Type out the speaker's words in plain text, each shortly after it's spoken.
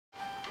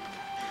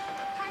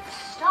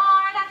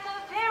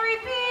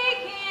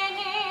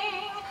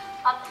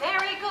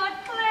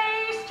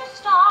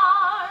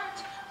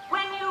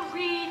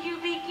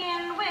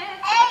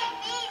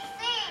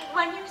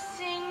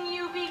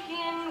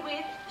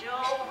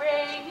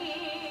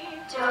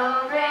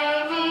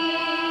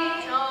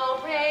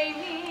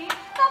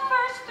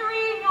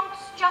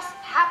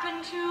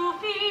to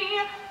be.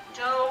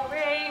 Do,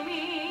 re,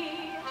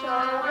 mi. Do,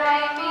 re,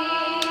 mi.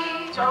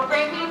 Do,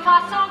 re, mi, fa,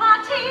 sol,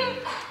 la, ti.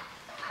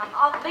 Come,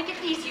 I'll make it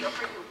easier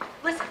for you.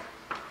 Listen.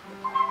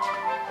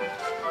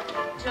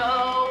 Do,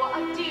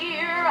 a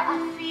deer, a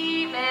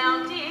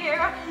female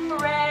deer.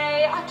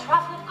 Re, a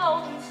trough of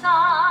golden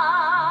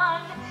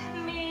sun.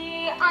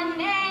 Mi, a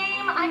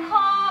name I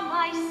call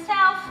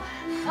myself.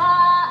 Fa,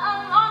 a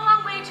long,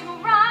 long way to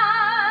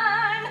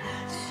run.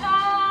 So,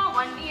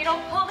 a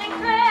needle pulling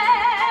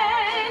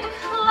thread.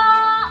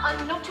 La, a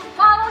note to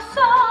follow.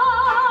 So,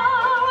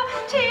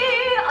 Ti,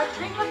 a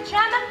drink of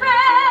jam and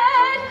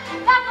bread.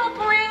 That will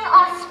bring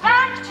us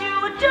back to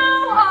do.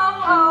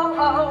 Oh, oh,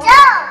 oh.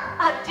 Do.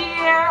 A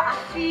deer, a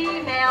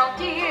female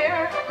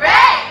deer.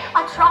 Raye.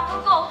 A drop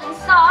of golden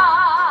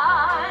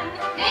sun.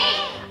 Me.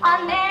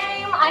 A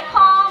name I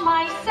call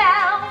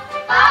myself.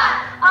 Fa.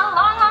 A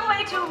long, long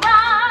way to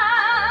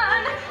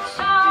run.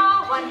 So,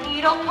 a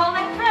needle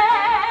pulling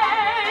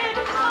thread.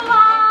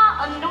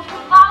 La, a note to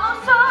follow.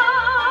 So,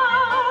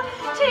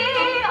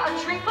 tea, a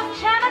drink of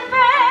jam and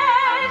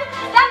bread.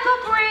 That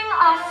will bring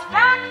us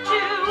back to.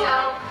 Do,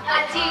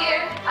 a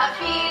deer, a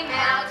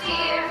female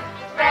deer.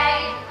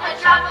 Raye, a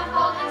drop of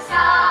golden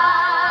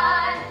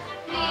sun.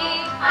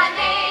 Me, a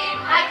name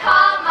I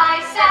call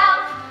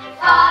myself.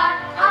 Far,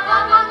 a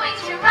long, long way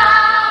to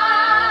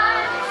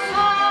run.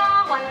 So,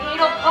 a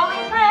needle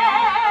pulling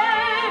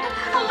thread.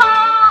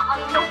 La,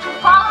 a note to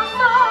follow.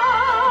 So,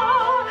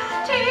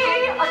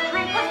 tea, a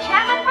drink of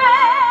jam and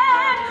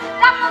bread.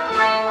 That will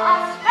bring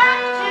us back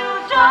to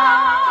do.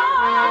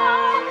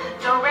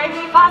 Do, re,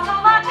 mi, fa,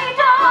 sol, la, ti,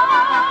 do.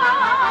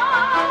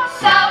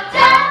 So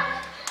down.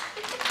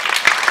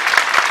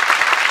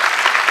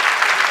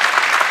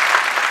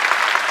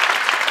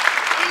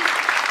 Is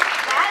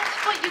that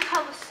what you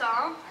call a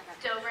song?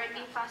 Do, re,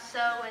 mi, fa, so,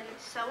 and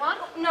so on?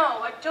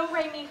 No, a do,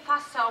 re, mi, fa,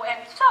 so,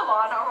 and so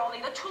on are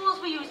only the tools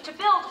we use to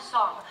build a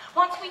song.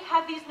 Once we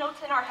have these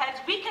notes in our heads,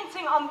 we can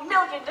sing a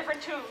million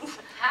different tunes.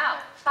 How?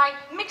 By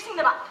mixing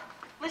them up.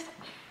 Listen.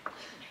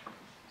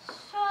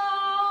 So,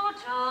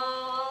 do,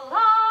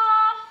 la,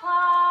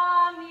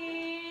 fa,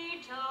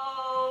 mi, do,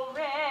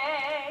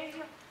 re.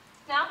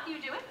 Now, you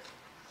do it.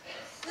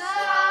 So,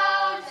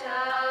 do,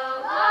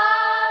 la,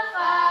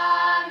 fa,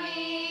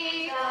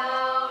 mi,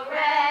 do,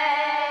 re.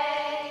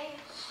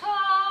 So,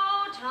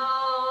 do,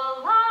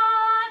 la,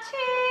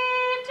 ti,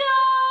 do,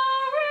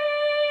 re,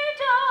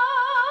 do.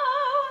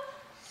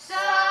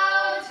 So,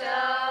 do,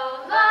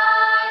 la,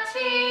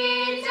 ti,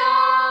 do,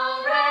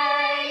 re,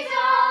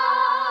 do.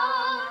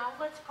 Now,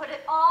 let's put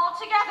it all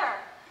together.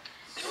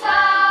 So,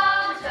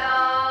 do,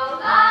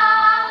 la,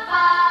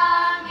 fa,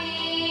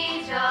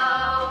 mi, do,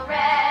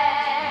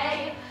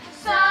 re.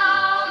 So,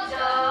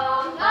 do,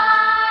 la,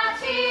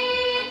 ti,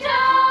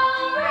 do,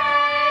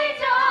 re,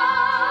 do.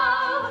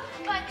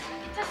 But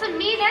it doesn't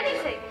mean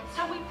anything.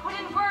 So we put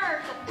in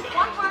words,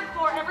 one word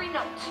for every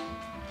note.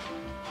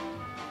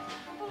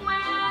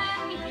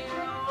 When you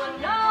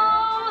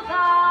know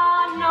the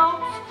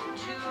notes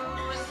to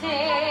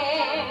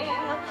sing,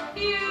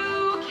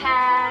 you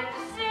can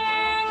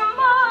sing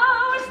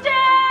most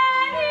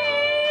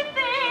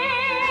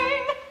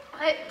anything.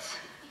 But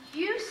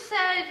you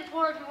said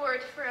one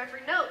word for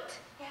every note.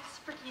 Yes,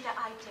 Brigida,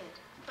 I did.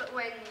 But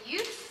when you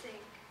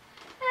sing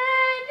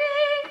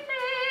anything,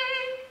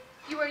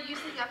 you are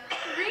using up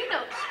 3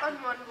 notes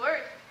on one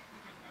word.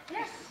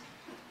 Yes,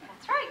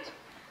 that's right.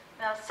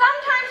 Now,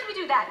 sometimes we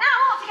do that. Now,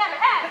 all together.